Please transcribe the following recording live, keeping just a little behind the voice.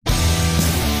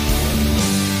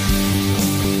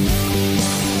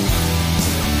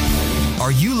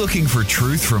Are you looking for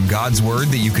truth from God's Word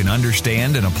that you can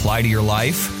understand and apply to your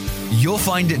life? You'll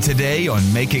find it today on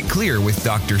Make It Clear with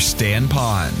Dr. Stan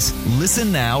Ponz.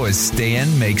 Listen now as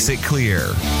Stan makes it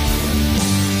clear.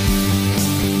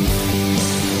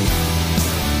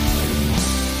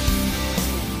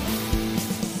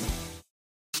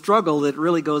 Struggle that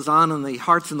really goes on in the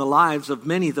hearts and the lives of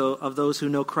many of those who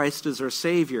know Christ as their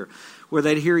Savior, where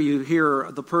they'd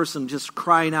hear the person just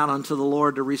crying out unto the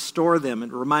Lord to restore them.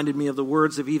 It reminded me of the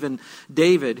words of even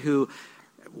David, who,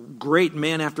 great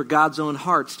man after God's own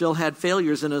heart, still had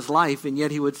failures in his life, and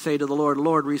yet he would say to the Lord,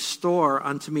 Lord, restore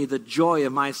unto me the joy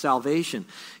of my salvation.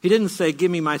 He didn't say, give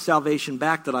me my salvation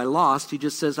back that I lost. He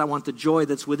just says, I want the joy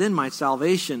that's within my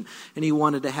salvation, and he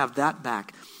wanted to have that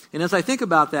back. And as I think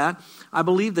about that, I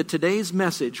believe that today's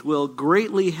message will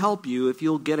greatly help you if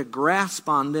you'll get a grasp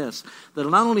on this. That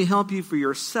it'll not only help you for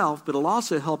yourself, but it'll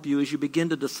also help you as you begin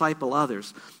to disciple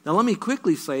others. Now let me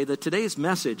quickly say that today's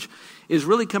message is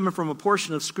really coming from a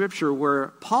portion of Scripture where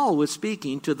Paul was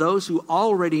speaking to those who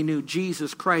already knew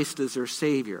Jesus Christ as their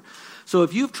Savior. So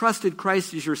if you've trusted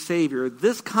Christ as your Savior,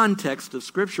 this context of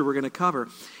Scripture we're going to cover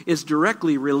is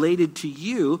directly related to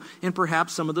you and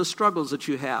perhaps some of the struggles that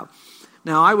you have.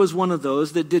 Now, I was one of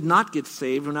those that did not get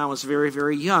saved when I was very,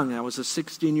 very young. I was a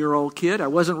 16-year-old kid. I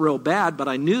wasn't real bad, but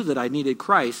I knew that I needed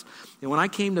Christ. And when I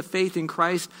came to faith in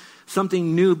Christ,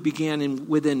 something new began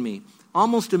within me.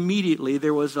 Almost immediately,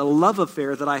 there was a love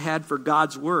affair that I had for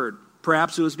God's Word.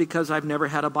 Perhaps it was because I've never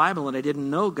had a Bible and I didn't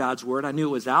know God's Word. I knew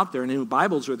it was out there and I knew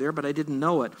Bibles were there, but I didn't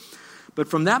know it. But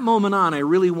from that moment on, I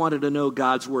really wanted to know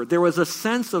God's Word. There was a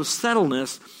sense of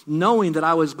settledness, knowing that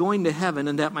I was going to heaven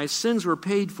and that my sins were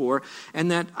paid for, and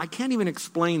that I can't even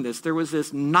explain this. There was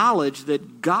this knowledge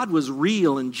that God was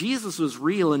real and Jesus was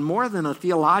real, and more than a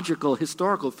theological,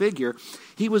 historical figure,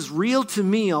 he was real to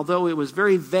me, although it was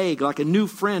very vague, like a new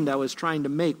friend I was trying to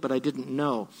make, but I didn't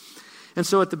know. And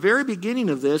so at the very beginning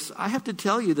of this, I have to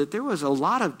tell you that there was a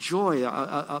lot of joy,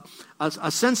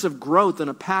 a sense of growth and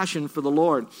a passion for the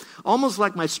Lord. Almost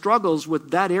like my struggles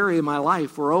with that area of my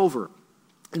life were over.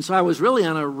 And so I was really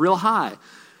on a real high.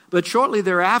 But shortly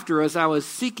thereafter, as I was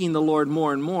seeking the Lord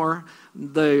more and more,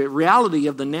 the reality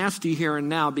of the nasty here and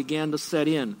now began to set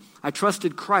in. I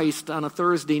trusted Christ on a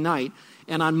Thursday night.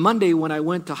 And on Monday, when I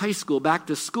went to high school, back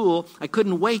to school, I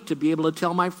couldn't wait to be able to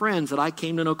tell my friends that I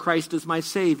came to know Christ as my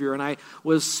Savior. And I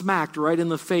was smacked right in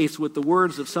the face with the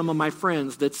words of some of my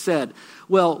friends that said,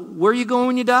 well, where are you going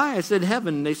when you die? I said,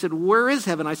 heaven. And they said, where is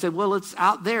heaven? I said, well, it's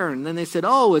out there. And then they said,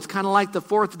 oh, it's kind of like the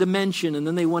fourth dimension. And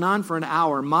then they went on for an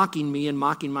hour mocking me and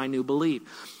mocking my new belief.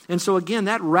 And so again,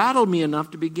 that rattled me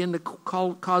enough to begin to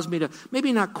cause me to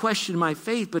maybe not question my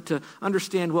faith, but to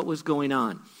understand what was going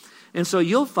on. And so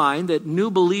you'll find that new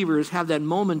believers have that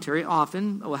momentary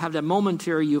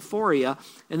euphoria,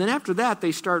 and then after that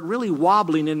they start really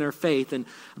wobbling in their faith, and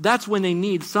that's when they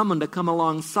need someone to come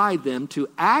alongside them to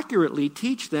accurately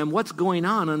teach them what's going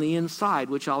on the inside,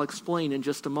 which I'll explain in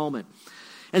just a moment.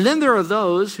 And then there are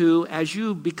those who, as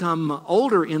you become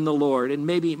older in the Lord and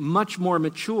maybe much more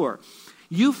mature,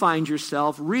 you find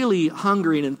yourself really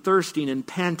hungering and thirsting and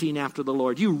panting after the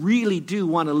Lord. You really do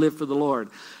want to live for the Lord.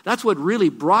 That's what really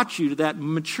brought you to that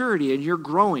maturity, and you're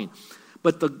growing.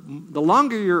 But the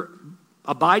longer you're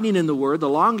abiding in the Word, the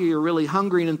longer you're really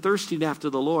hungering and thirsting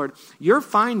after the Lord, you're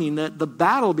finding that the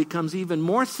battle becomes even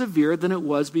more severe than it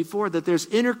was before, that there's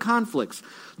inner conflicts.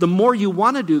 The more you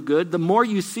want to do good, the more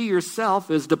you see yourself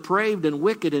as depraved and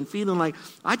wicked and feeling like,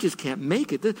 I just can't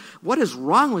make it. What is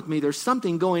wrong with me? There's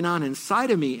something going on inside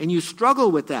of me, and you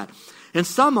struggle with that. And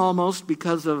some almost,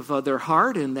 because of their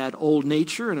heart and that old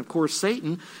nature, and of course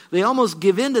Satan, they almost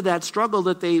give in to that struggle,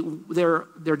 that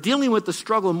they're dealing with the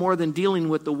struggle more than dealing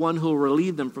with the one who will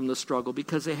relieve them from the struggle,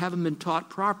 because they haven't been taught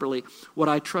properly what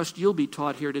I trust you'll be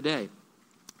taught here today.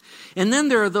 And then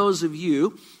there are those of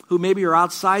you who maybe are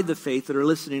outside the faith that are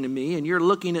listening to me, and you're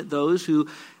looking at those who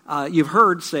you've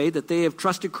heard say that they have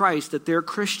trusted Christ, that they're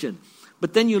Christian.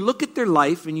 But then you look at their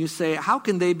life and you say, how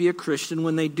can they be a Christian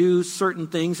when they do certain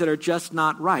things that are just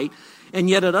not right? And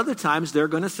yet at other times they're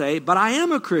going to say, but I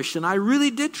am a Christian. I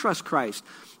really did trust Christ.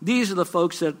 These are the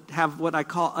folks that have what I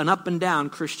call an up and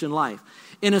down Christian life.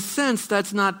 In a sense,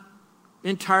 that's not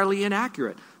entirely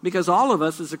inaccurate, because all of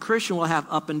us as a Christian will have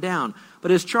up and down. But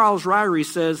as Charles Ryrie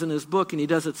says in his book, and he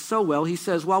does it so well, he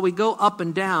says, while we go up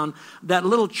and down, that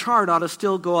little chart ought to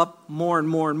still go up more and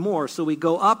more and more. So we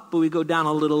go up, but we go down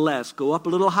a little less. Go up a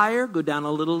little higher, go down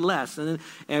a little less. And then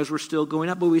as we're still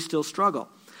going up, but we still struggle.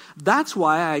 That's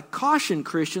why I caution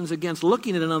Christians against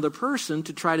looking at another person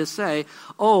to try to say,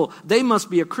 oh, they must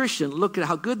be a Christian. Look at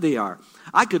how good they are.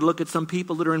 I could look at some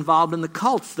people that are involved in the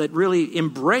cults that really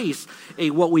embrace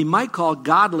what we might call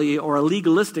godly or a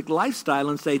legalistic lifestyle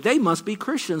and say they must be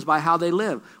Christians by how they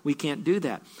live. We can't do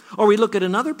that. Or we look at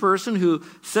another person who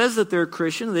says that they're a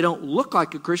Christian, they don't look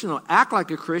like a Christian, they don't act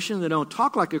like a Christian, they don't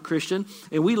talk like a Christian,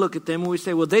 and we look at them and we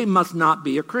say, well, they must not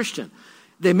be a Christian.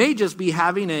 They may just be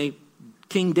having a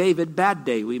King David bad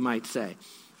day, we might say.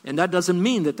 And that doesn't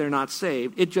mean that they're not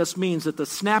saved. It just means that the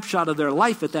snapshot of their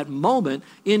life at that moment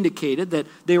indicated that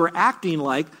they were acting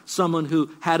like someone who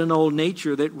had an old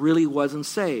nature that really wasn't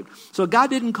saved. So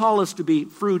God didn't call us to be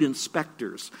fruit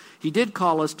inspectors. He did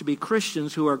call us to be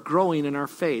Christians who are growing in our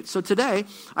faith. So today,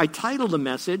 I titled the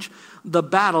message, The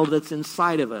Battle That's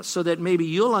Inside of Us, so that maybe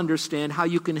you'll understand how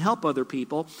you can help other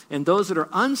people. And those that are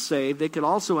unsaved, they could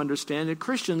also understand that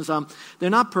Christians,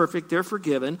 they're not perfect, they're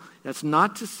forgiven. That's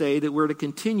not to say that we're to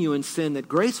continue in sin that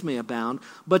grace may abound,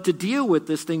 but to deal with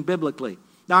this thing biblically.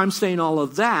 Now, I'm saying all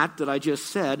of that I just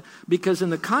said because in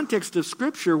the context of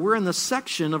Scripture, we're in the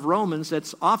section of Romans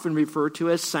that's often referred to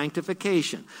as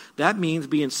sanctification. That means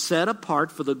being set apart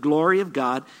for the glory of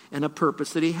God and a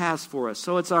purpose that He has for us.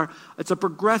 So it's a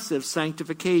progressive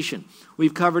sanctification.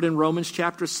 We've covered in Romans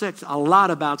chapter 6 a lot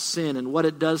about sin and what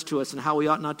it does to us and how we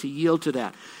ought not to yield to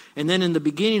that. And then in the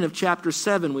beginning of chapter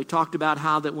 7, we talked about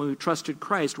how that when we trusted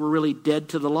Christ, we're really dead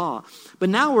to the law. But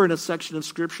now we're in a section of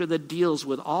Scripture that deals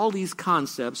with all these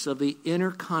concepts of the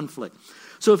inner conflict.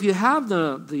 So if you have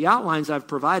the outlines I've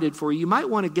provided for you, you might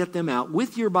want to get them out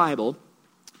with your Bible,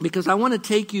 because I want to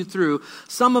take you through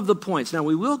some of the points. Now,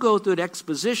 we will go through it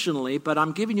expositionally, but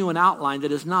I'm giving you an outline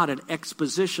that is not an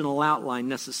expositional outline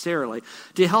necessarily,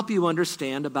 to help you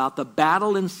understand about the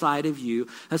battle inside of you,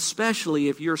 especially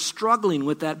if you're struggling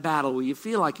with that battle where you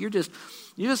feel like you're just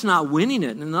not winning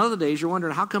it. And in other days, you're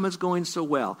wondering how come it's going so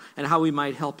well and how we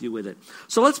might help you with it.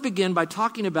 So let's begin by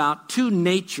talking about two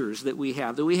natures that we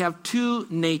have two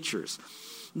natures.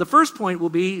 The first point will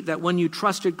be that when you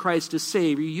trusted Christ as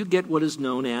Savior, you get what is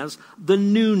known as the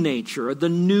new nature, or the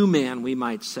new man, we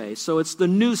might say. So it's the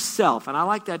new self, and I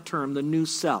like that term, the new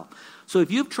self. So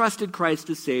if you've trusted Christ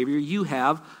as Savior, you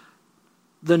have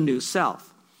the new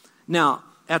self. Now,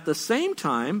 at the same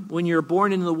time, when you're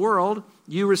born into the world,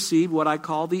 you receive what I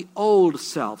call the old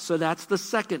self. So that's the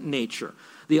second nature.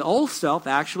 The old self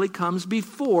actually comes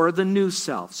before the new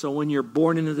self. So when you're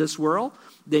born into this world,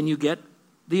 then you get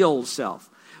the old self.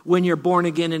 When you're born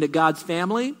again into God's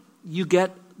family, you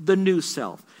get the new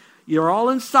self. You're all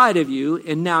inside of you,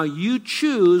 and now you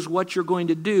choose what you're going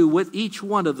to do with each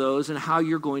one of those and how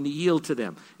you're going to yield to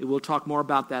them. And we'll talk more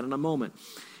about that in a moment.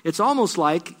 It's almost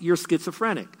like you're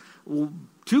schizophrenic.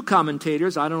 Two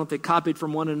commentators, I don't know if they copied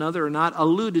from one another or not,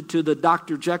 alluded to the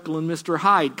Dr. Jekyll and Mr.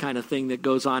 Hyde kind of thing that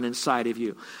goes on inside of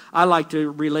you. I like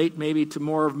to relate maybe to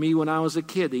more of me when I was a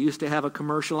kid. They used to have a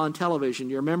commercial on television.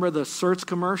 You remember the Certs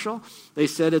commercial? They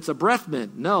said it's a breath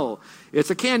mint. No,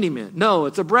 it's a candy mint. No,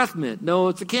 it's a breath mint. No,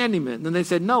 it's a candy mint. And then they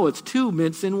said, no, it's two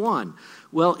mints in one.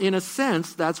 Well, in a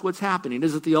sense, that's what's happening.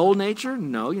 Is it the old nature?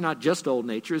 No, you're not just old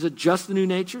nature. Is it just the new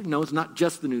nature? No, it's not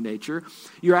just the new nature.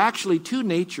 You're actually two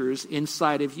natures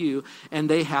inside of you, and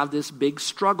they have this big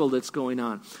struggle that's going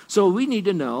on. So we need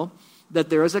to know that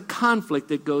there is a conflict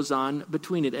that goes on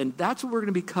between it. And that's what we're going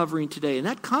to be covering today. And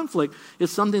that conflict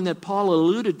is something that Paul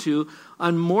alluded to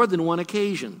on more than one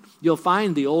occasion. You'll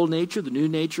find the old nature, the new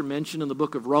nature mentioned in the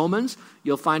book of Romans.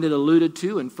 You'll find it alluded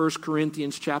to in 1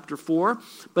 Corinthians chapter 4.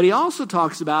 But he also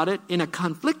talks about it in a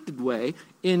conflicted way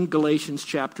in Galatians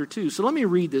chapter 2. So let me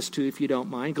read this to you if you don't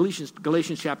mind.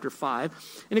 Galatians chapter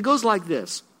 5. And it goes like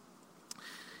this.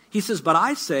 He says, "But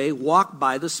I say, walk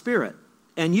by the Spirit,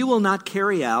 and you will not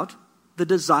carry out the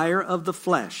desire of the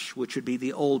flesh," which would be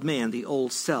the old man, the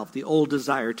old self, the old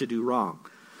desire to do wrong.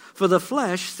 "For the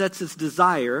flesh sets its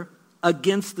desire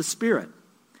against the Spirit,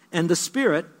 and the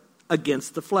Spirit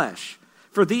against the flesh.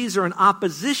 For these are in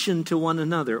opposition to one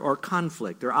another," or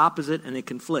conflict. They're opposite and they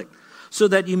conflict. "So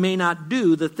that you may not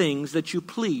do the things that you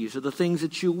please, or the things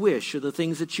that you wish, or the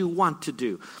things that you want to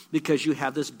do, because you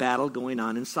have this battle going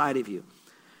on inside of you."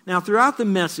 Now, throughout the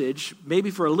message, maybe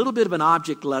for a little bit of an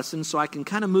object lesson, so I can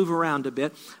kind of move around a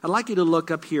bit, I'd like you to look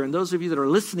up here. And those of you that are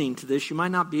listening to this, you might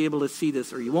not be able to see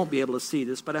this, or you won't be able to see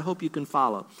this, but I hope you can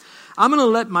follow. I'm going to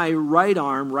let my right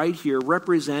arm right here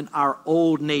represent our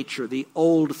old nature, the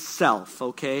old self,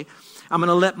 okay? I'm going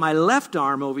to let my left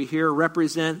arm over here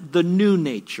represent the new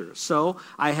nature. So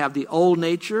I have the old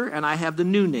nature and I have the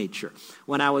new nature.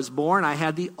 When I was born, I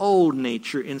had the old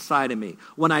nature inside of me.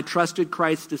 When I trusted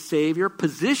Christ as Savior,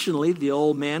 positionally, the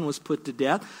old man was put to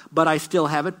death, but I still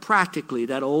have it practically.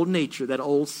 That old nature, that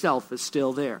old self is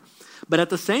still there. But at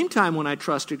the same time, when I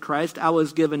trusted Christ, I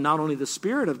was given not only the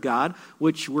Spirit of God,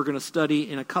 which we're going to study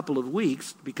in a couple of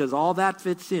weeks, because all that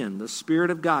fits in. The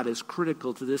Spirit of God is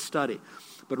critical to this study.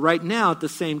 But right now, at the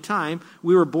same time,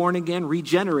 we were born again,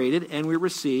 regenerated, and we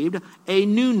received a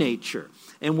new nature.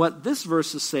 And what this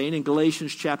verse is saying in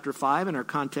Galatians chapter 5, in our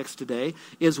context today,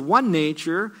 is one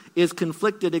nature is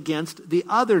conflicted against the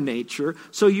other nature,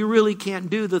 so you really can't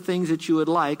do the things that you would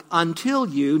like until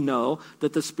you know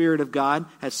that the Spirit of God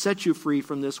has set you free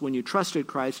from this when you trusted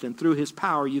Christ, and through His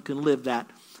power you can live that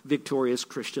victorious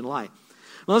Christian life.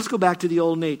 Well, let's go back to the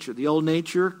old nature. The old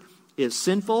nature is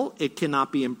sinful. It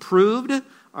cannot be improved,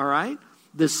 all right?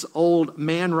 This old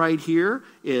man right here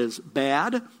is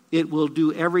bad. It will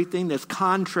do everything that's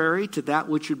contrary to that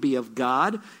which would be of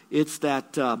God. It's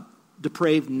that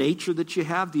depraved nature that you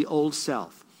have, the old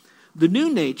self. The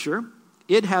new nature,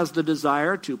 it has the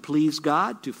desire to please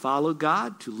God, to follow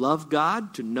God, to love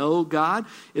God, to know God.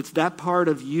 It's that part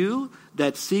of you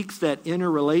that seeks that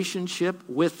inner relationship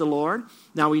with the Lord.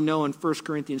 Now we know in 1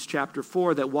 Corinthians chapter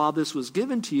 4 that while this was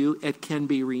given to you, it can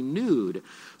be renewed.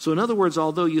 So in other words,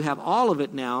 although you have all of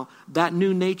it now, that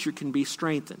new nature can be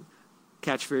strengthened.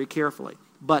 Catch very carefully.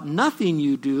 But nothing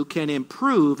you do can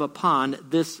improve upon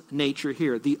this nature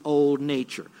here, the old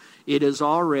nature. It is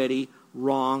already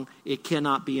wrong. It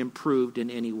cannot be improved in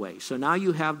any way. So now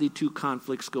you have the two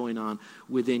conflicts going on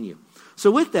within you.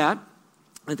 So with that,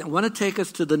 I want to take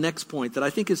us to the next point that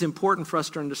I think is important for us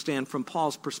to understand from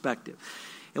Paul's perspective.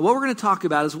 And what we're going to talk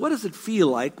about is, what does it feel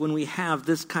like when we have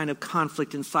this kind of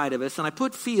conflict inside of us? And I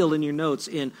put feel in your notes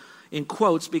in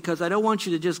quotes because I don't want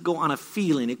you to just go on a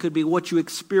feeling. It could be what you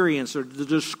experience or the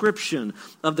description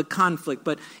of the conflict.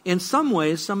 But in some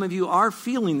ways, some of you are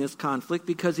feeling this conflict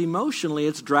because emotionally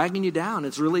it's dragging you down.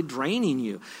 It's really draining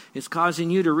you. It's causing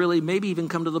you to really maybe even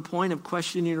come to the point of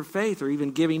questioning your faith or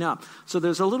even giving up. So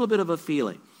there's a little bit of a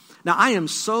feeling. Now, I am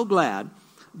so glad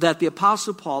that the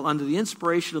Apostle Paul, under the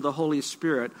inspiration of the Holy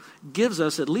Spirit, gives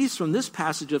us, at least from this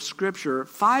passage of Scripture,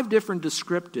 5 different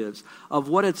descriptives of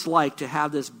what it's like to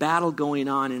have this battle going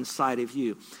on inside of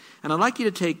you. And I'd like you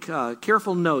to take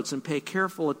careful notes and pay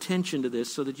careful attention to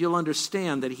this so that you'll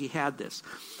understand that he had this.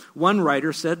 One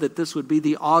writer said that this would be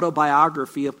the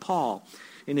autobiography of Paul.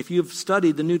 And if you've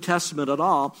studied the New Testament at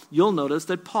all, you'll notice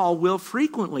that Paul will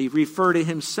frequently refer to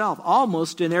himself,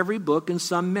 almost in every book in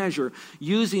some measure,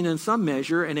 using in some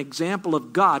measure an example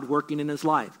of God working in his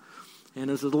life. And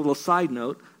as a little side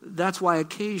note, that's why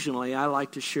occasionally I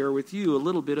like to share with you a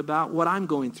little bit about what I'm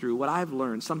going through, what I've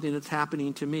learned, something that's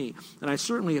happening to me. And I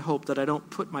certainly hope that I don't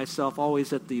put myself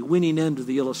always at the winning end of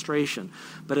the illustration,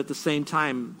 but at the same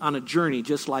time on a journey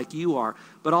just like you are,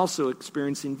 but also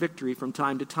experiencing victory from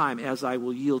time to time as I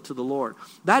will yield to the Lord.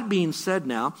 That being said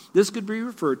now, this could be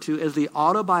referred to as the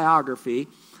autobiography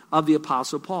of the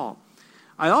Apostle Paul.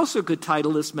 I also could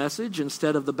title this message,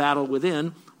 instead of The Battle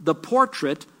Within, The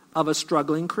Portrait of a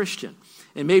Struggling Christian.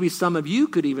 And maybe some of you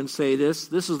could even say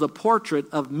this is the portrait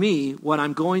of me when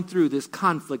I'm going through this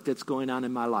conflict that's going on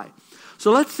in my life.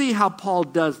 So let's see how Paul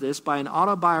does this by an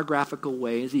autobiographical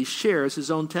way as he shares his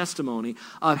own testimony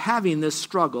of having this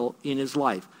struggle in his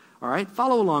life. All right,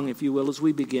 follow along, if you will, as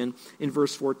we begin in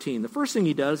verse 14. The first thing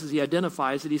he does is he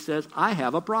identifies that he says, I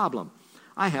have a problem.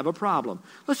 I have a problem.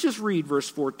 Let's just read verse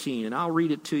 14, and I'll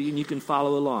read it to you, and you can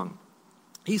follow along.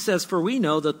 He says, for we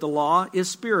know that the law is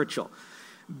spiritual.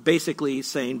 Basically, he's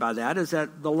saying by that is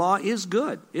that the law is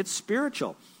good. It's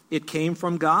spiritual. It came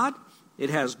from God. It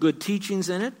has good teachings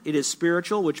in it. It is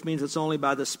spiritual, which means it's only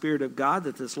by the Spirit of God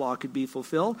that this law could be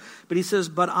fulfilled. But he says,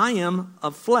 but I am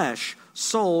of flesh,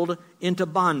 sold into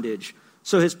bondage.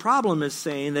 So his problem is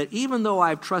saying that even though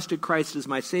I've trusted Christ as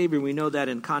my Savior, we know that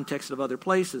in context of other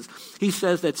places, he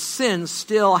says that sin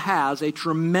still has a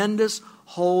tremendous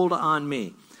hold on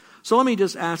me. So let me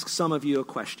just ask some of you a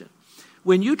question.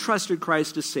 When you trusted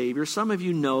Christ as Savior, some of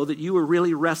you know that you were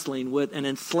really wrestling with an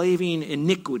enslaving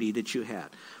iniquity that you had.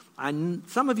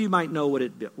 Some of you might know what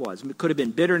it was. It could have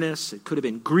been bitterness. It could have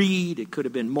been greed. It could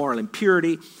have been moral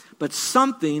impurity. But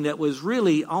something that was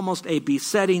really almost a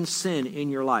besetting sin in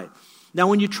your life. Now,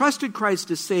 when you trusted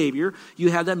Christ as Savior,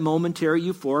 you had that momentary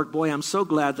euphoric, boy, I'm so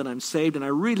glad that I'm saved, and I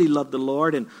really love the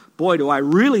Lord, and boy, do I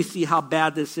really see how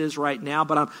bad this is right now,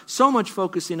 but I'm so much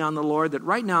focusing on the Lord that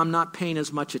right now I'm not paying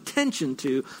as much attention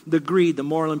to the greed, the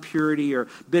moral impurity, or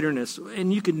bitterness,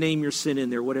 and you can name your sin in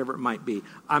there, whatever it might be,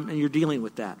 and you're dealing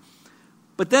with that.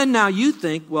 But then now you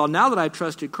think, well, now that I've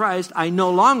trusted Christ, I no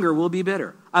longer will be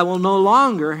bitter. I will no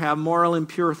longer have moral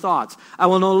impure thoughts. I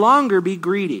will no longer be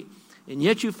greedy. And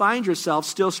yet you find yourself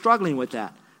still struggling with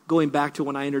that. Going back to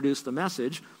when I introduced the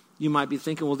message, you might be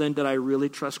thinking, well, then did I really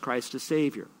trust Christ as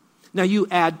Savior? Now you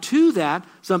add to that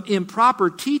some improper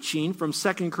teaching from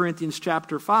 2 Corinthians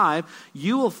chapter 5,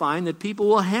 you will find that people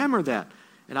will hammer that.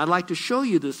 And I'd like to show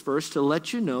you this verse to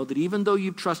let you know that even though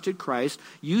you've trusted Christ,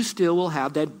 you still will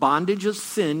have that bondage of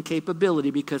sin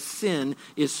capability because sin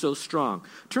is so strong.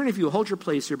 Turn, if you hold your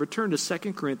place here, but turn to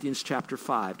 2 Corinthians chapter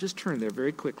 5. Just turn there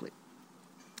very quickly.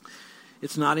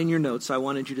 It's not in your notes, so I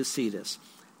wanted you to see this.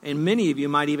 And many of you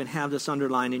might even have this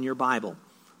underlined in your Bible.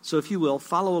 So if you will,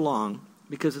 follow along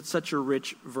because it's such a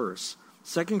rich verse.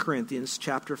 2 Corinthians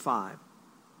chapter 5.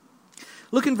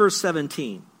 Look in verse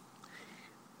 17.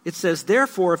 It says,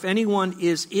 therefore, if anyone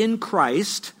is in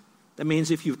Christ, that means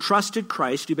if you've trusted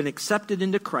Christ, you've been accepted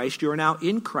into Christ, you are now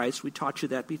in Christ. We taught you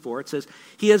that before. It says,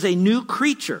 he is a new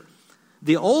creature.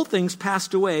 The old things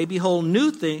passed away, behold,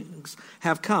 new things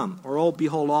have come. Or, oh,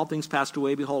 behold, all things passed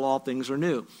away, behold, all things are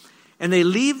new. And they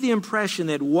leave the impression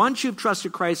that once you've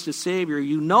trusted Christ as Savior,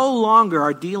 you no longer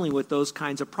are dealing with those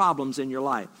kinds of problems in your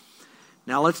life.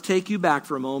 Now let's take you back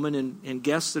for a moment, and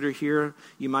guests that are here,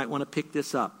 you might want to pick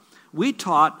this up. We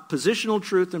taught positional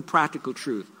truth and practical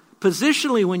truth.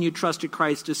 Positionally, when you trusted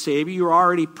Christ as Savior, you were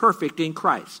already perfect in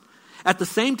Christ. At the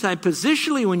same time,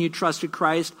 positionally, when you trusted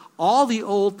Christ, all the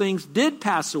old things did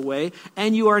pass away,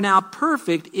 and you are now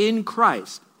perfect in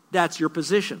Christ. That's your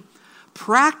position.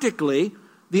 Practically,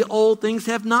 the old things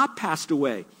have not passed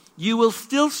away. You will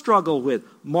still struggle with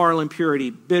moral impurity,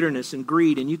 bitterness, and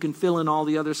greed, and you can fill in all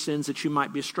the other sins that you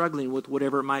might be struggling with,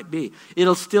 whatever it might be.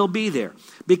 It'll still be there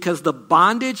because the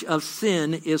bondage of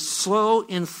sin is so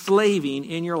enslaving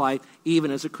in your life,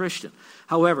 even as a Christian.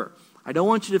 However, I don't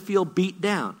want you to feel beat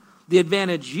down. The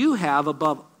advantage you have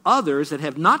above others that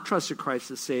have not trusted Christ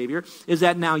as Savior is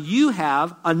that now you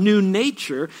have a new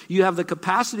nature. You have the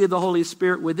capacity of the Holy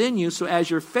Spirit within you. So as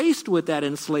you're faced with that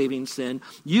enslaving sin,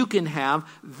 you can have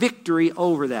victory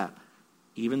over that,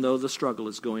 even though the struggle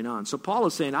is going on. So Paul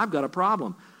is saying, I've got a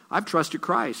problem. I've trusted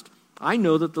Christ. I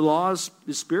know that the law is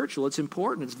spiritual. It's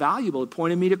important. It's valuable. It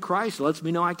pointed me to Christ. It lets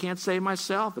me know I can't save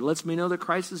myself. It lets me know that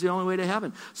Christ is the only way to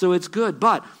heaven. So it's good,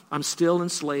 but I'm still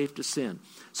enslaved to sin.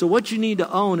 So what you need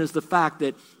to own is the fact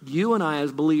that you and I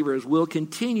as believers will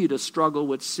continue to struggle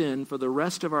with sin for the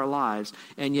rest of our lives,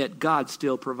 and yet God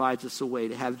still provides us a way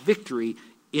to have victory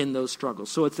in those struggles.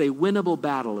 So it's a winnable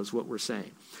battle is what we're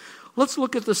saying. Let's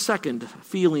look at the second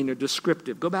feeling or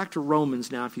descriptive. Go back to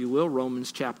Romans now, if you will,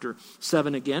 Romans chapter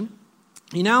 7 again.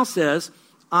 He now says,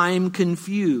 I'm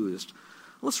confused.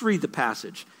 Let's read the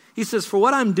passage. He says, for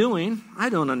what I'm doing, I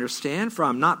don't understand, for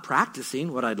I'm not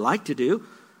practicing what I'd like to do,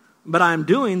 but I'm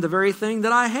doing the very thing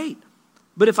that I hate.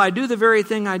 But if I do the very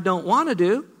thing I don't want to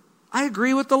do, I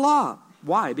agree with the law.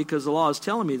 Why? Because the law is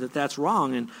telling me that that's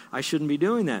wrong and I shouldn't be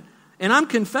doing that. And I'm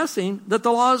confessing that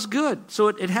the law is good. So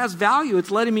it has value.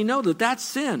 It's letting me know that that's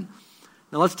sin.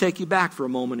 Now let's take you back for a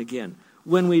moment again.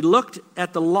 When we looked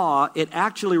at the law, it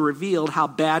actually revealed how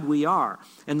bad we are.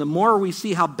 And the more we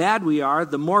see how bad we are,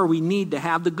 the more we need to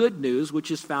have the good news, which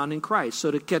is found in Christ.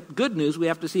 So to get good news, we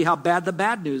have to see how bad the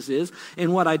bad news is.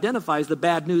 And what identifies the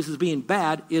bad news as being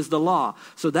bad is the law.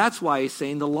 So that's why he's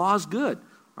saying the law is good.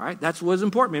 All right, that's what's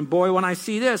important. And boy, when I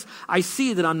see this, I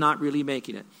see that I'm not really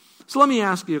making it. So let me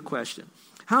ask you a question.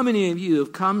 How many of you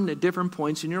have come at different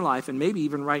points in your life, and maybe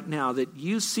even right now, that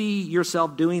you see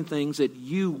yourself doing things that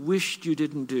you wished you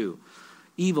didn't do?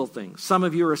 Evil things. Some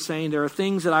of you are saying there are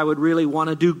things that I would really want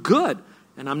to do good,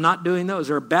 and I'm not doing those.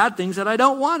 There are bad things that I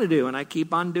don't want to do, and I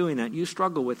keep on doing that. You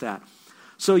struggle with that.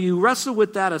 So you wrestle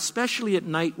with that, especially at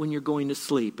night when you're going to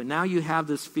sleep. And now you have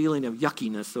this feeling of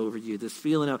yuckiness over you, this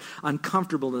feeling of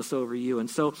uncomfortableness over you. And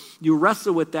so you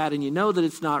wrestle with that, and you know that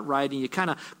it's not right, and you kind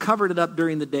of covered it up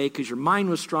during the day because your mind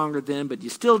was stronger then, but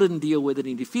you still didn't deal with it,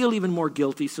 and you feel even more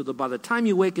guilty, so that by the time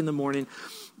you wake in the morning,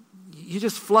 you're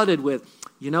just flooded with,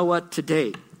 you know what,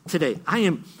 today,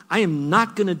 I am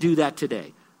not going to do that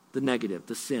today. The negative,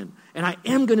 the sin. And I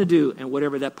am going to do, and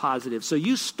whatever that positive. So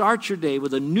you start your day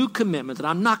with a new commitment that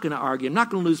I'm not going to argue, I'm not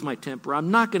going to lose my temper,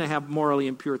 I'm not going to have morally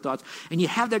impure thoughts. And you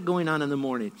have that going on in the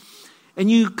morning.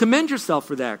 And you commend yourself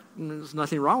for that. And there's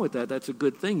nothing wrong with that. That's a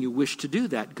good thing. You wish to do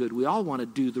that good. We all want to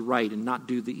do the right and not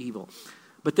do the evil.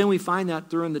 But then we find that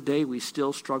during the day we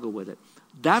still struggle with it.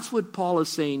 That's what Paul is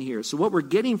saying here. So what we're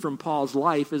getting from Paul's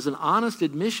life is an honest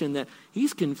admission that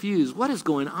he's confused. What is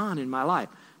going on in my life?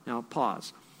 Now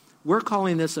pause. We're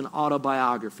calling this an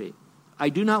autobiography. I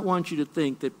do not want you to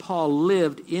think that Paul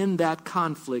lived in that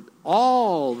conflict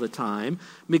all the time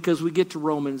because we get to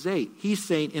Romans 8. He's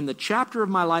saying, in the chapter of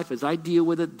my life, as I deal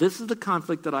with it, this is the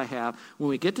conflict that I have.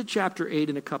 When we get to chapter 8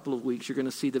 in a couple of weeks, you're going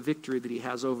to see the victory that he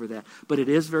has over that. But it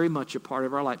is very much a part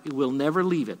of our life. We'll never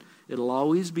leave it. It'll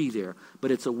always be there.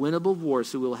 But it's a winnable war,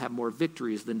 so we'll have more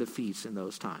victories than defeats in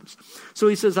those times. So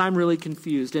he says, I'm really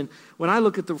confused. And when I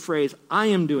look at the phrase, I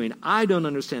am doing, I don't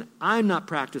understand, I'm not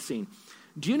practicing.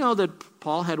 Do you know that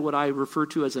Paul had what I refer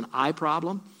to as an I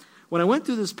problem? When I went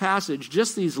through this passage,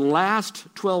 just these last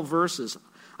 12 verses,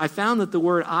 I found that the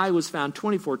word I was found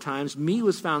 24 times, me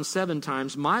was found 7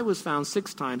 times, my was found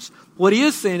 6 times. What he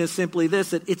is saying is simply this,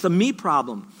 that it's a me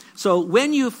problem. So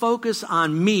when you focus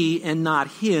on me and not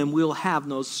him, we'll have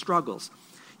those struggles.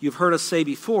 You've heard us say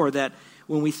before that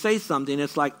when we say something,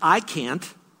 it's like, I can't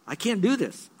do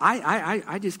this.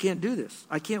 I just can't do this.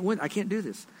 I can't win. I can't do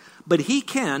this. But he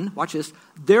can, watch this,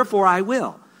 therefore I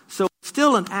will. So it's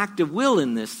still an act of will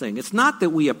in this thing. It's not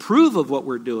that we approve of what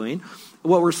we're doing.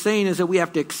 What we're saying is that we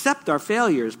have to accept our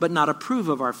failures, but not approve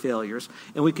of our failures.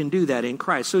 And we can do that in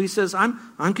Christ. So he says,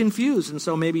 I'm confused. And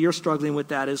so maybe you're struggling with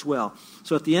that as well.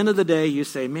 So at the end of the day, you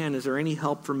say, man, is there any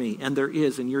help for me? And there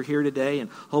is. And you're here today. And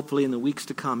hopefully in the weeks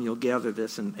to come, you'll gather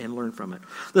this and learn from it.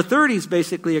 The third, he's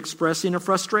basically expressing a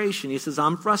frustration. He says,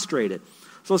 I'm frustrated.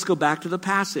 So let's go back to the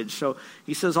passage. So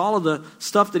he says all of the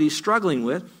stuff that he's struggling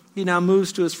with, he now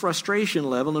moves to his frustration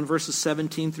level in verses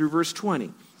 17 through verse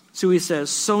 20. So he says,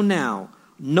 so now,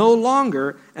 no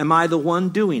longer am I the one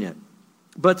doing it,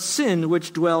 but sin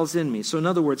which dwells in me. So in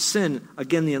other words, sin,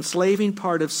 again, the enslaving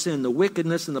part of sin, the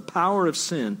wickedness and the power of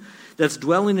sin that's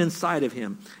dwelling inside of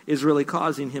him is really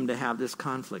causing him to have this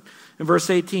conflict. In verse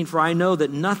 18, for I know that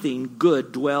nothing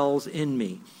good dwells in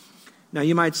me. Now,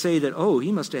 you might say that, oh,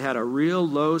 he must have had a real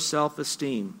low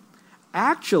self-esteem.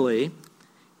 Actually,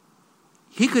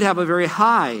 he could have a very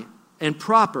high and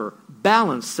proper,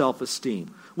 balanced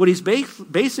self-esteem. What he's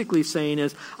basically saying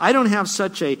is, I don't have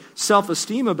such a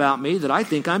self-esteem about me that I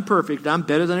think I'm perfect, I'm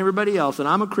better than everybody else, and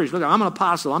I'm a Christian. Look, I'm an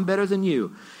apostle, I'm better than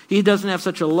you. He doesn't have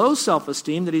such a low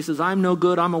self-esteem that he says, I'm no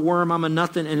good, I'm a worm, I'm a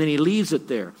nothing, and then he leaves it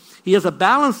there. He has a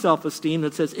balanced self-esteem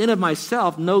that says, in of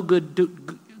myself, no good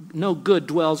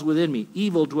dwells within me.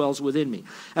 Evil dwells within me.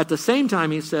 At the same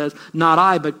time, he says, not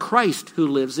I, but Christ who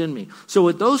lives in me. So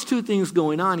with those two things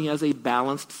going on, he has a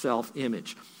balanced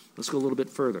self-image. Let's go a little bit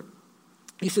further.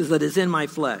 He says that is in my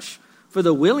flesh, for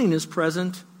the willing is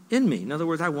present in me. In other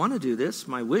words, I want to do this.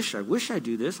 I wish I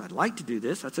do this. I'd like to do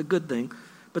this. That's a good thing.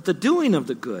 But the doing of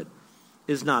the good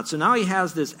is not. So now he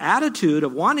has this attitude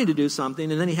of wanting to do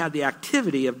something, and then he had the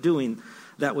activity of doing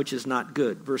that which is not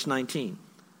good. Verse 19.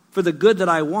 For the good that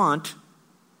I want,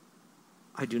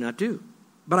 I do not do.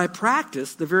 But I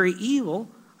practice the very evil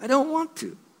I don't want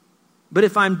to. But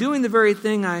if I'm doing the very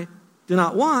thing I do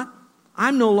not want,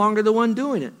 I'm no longer the one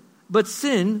doing it, but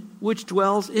sin which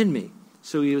dwells in me.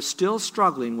 So he was still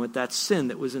struggling with that sin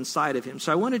that was inside of him.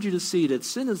 So I wanted you to see that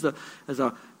sin is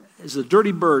a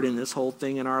dirty bird in this whole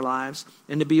thing in our lives,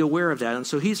 and to be aware of that. And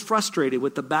so he's frustrated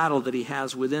with the battle that he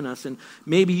has within us, and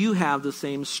maybe you have the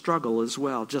same struggle as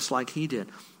well, just like he did.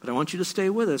 But I want you to stay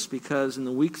with us, because in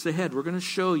the weeks ahead, we're going to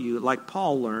show you, like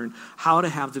Paul learned, how to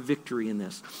have the victory in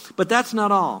this. But that's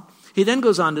not all. He then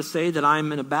goes on to say that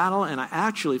I'm in a battle, and I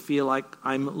actually feel like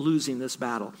I'm losing this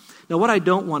battle. Now, what I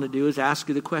don't want to do is ask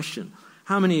you the question,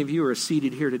 how many of you are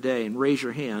seated here today, and raise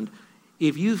your hand,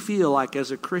 if you feel like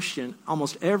as a Christian,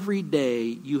 almost every day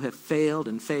you have failed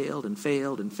and failed and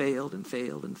failed and failed and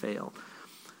failed and failed.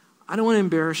 I don't want to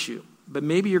embarrass you, but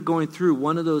maybe you're going through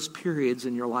one of those periods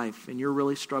in your life and you're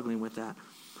really struggling with that.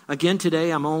 Again, today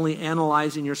I'm only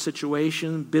analyzing your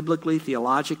situation biblically,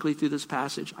 theologically through this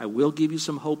passage. I will give you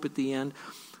some hope at the end.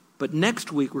 But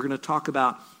next week we're going to talk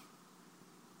about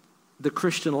the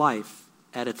Christian life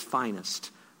at its finest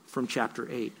from chapter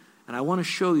 8. And I want to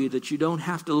show you that you don't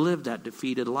have to live that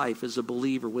defeated life as a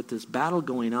believer with this battle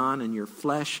going on in your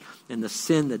flesh, and the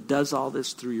sin that does all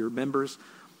this through your members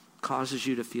causes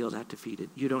you to feel that defeated.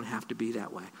 You don't have to be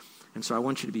that way. And so I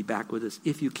want you to be back with us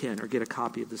if you can, or get a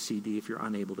copy of the CD if you're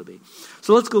unable to be.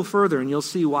 So let's go further, and you'll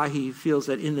see why he feels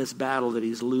that in this battle that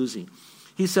he's losing.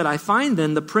 He said, I find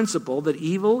then the principle that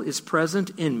evil is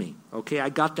present in me. Okay, I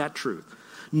got that truth.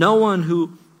 No one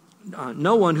who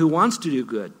wants to do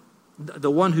good. Let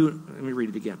me read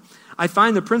it again. I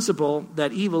find the principle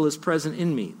that evil is present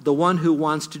in me. The one who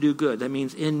wants to do good. That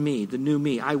means in me, the new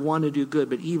me. I want to do good,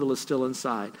 but evil is still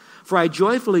inside. For I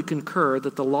joyfully concur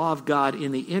that the law of God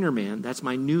in the inner man, that's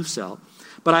my new self,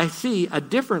 but I see a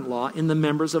different law in the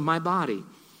members of my body,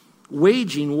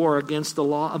 waging war against the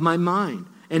law of my mind,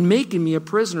 and making me a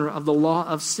prisoner of the law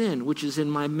of sin, which is in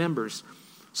my members.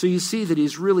 So you see that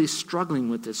he's really struggling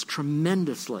with this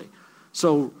tremendously.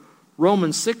 So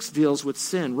Romans 6 deals with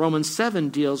sin. Romans 7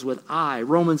 deals with I.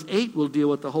 Romans 8 will deal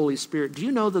with the Holy Spirit. Do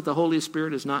you know that the Holy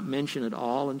Spirit is not mentioned at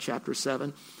all in chapter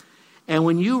 7? And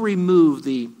when you remove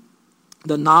the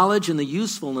knowledge and the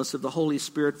usefulness of the Holy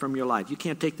Spirit from your life, you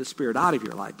can't take the Spirit out of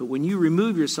your life, but when you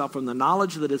remove yourself from the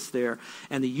knowledge that it's there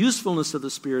and the usefulness of the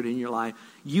Spirit in your life,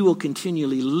 you will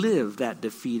continually live that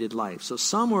defeated life. So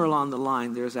somewhere along the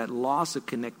line, there's that loss of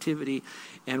connectivity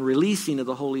and releasing of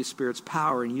the Holy Spirit's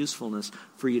power and usefulness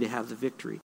for you to have the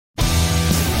victory.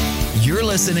 You're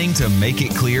listening to Make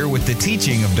It Clear with the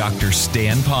teaching of Dr.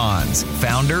 Stan Ponz,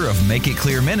 founder of Make It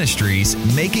Clear Ministries.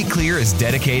 Make It Clear is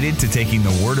dedicated to taking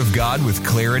the Word of God with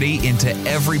clarity into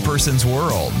every person's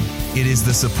world. It is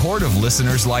the support of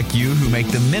listeners like you who make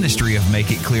the ministry of Make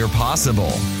It Clear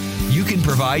possible. You can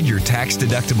provide your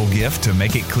tax-deductible gift to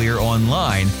Make It Clear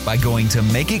online by going to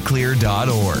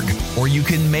makeitclear.org, or you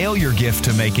can mail your gift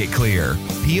to Make It Clear,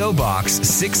 P.O. Box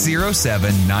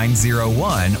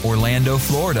 607901, Orlando,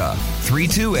 Florida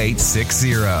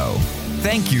 32860.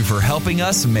 Thank you for helping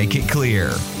us make it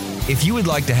clear. If you would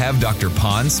like to have Dr.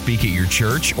 Ponz speak at your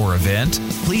church or event,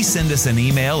 please send us an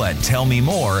email at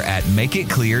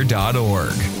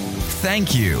tellmemore@makeitclear.org.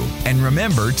 Thank you, and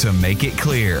remember to make it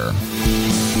clear.